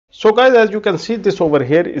So guys, as you can see, this over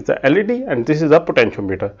here is the LED and this is the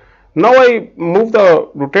potentiometer. Now I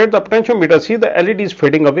rotate the potentiometer. See, the LED is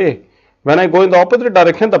fading away. When I go in the opposite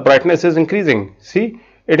direction, the brightness is increasing. See,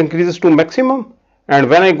 it increases to maximum, and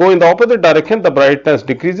when I go in the opposite direction, the brightness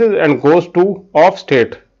decreases and goes to off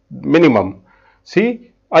state minimum.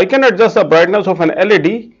 See, I can adjust the brightness of an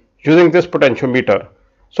LED using this potentiometer.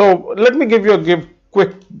 So let me give you a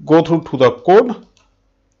quick go through to the code.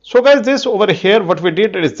 So guys, this over here, what we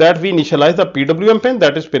did is that we initialize the PWM pin,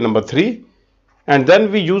 that is pin number 3, and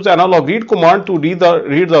then we use analog read command to read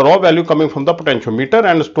the raw value coming from the potentiometer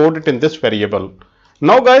and stored it in this variable.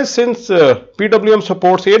 Now guys, since PWM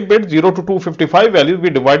supports 8-bit 0 to 255 values, we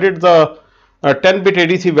divided the 10-bit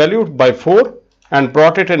ADC value by 4 and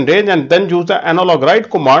brought it in range, and then use the analog write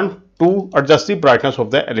command to adjust the brightness of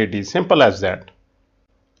the LED. Simple as that.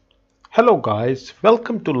 Hello guys,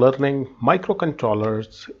 welcome to learning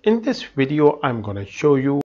microcontrollers. In this video I'm going to show you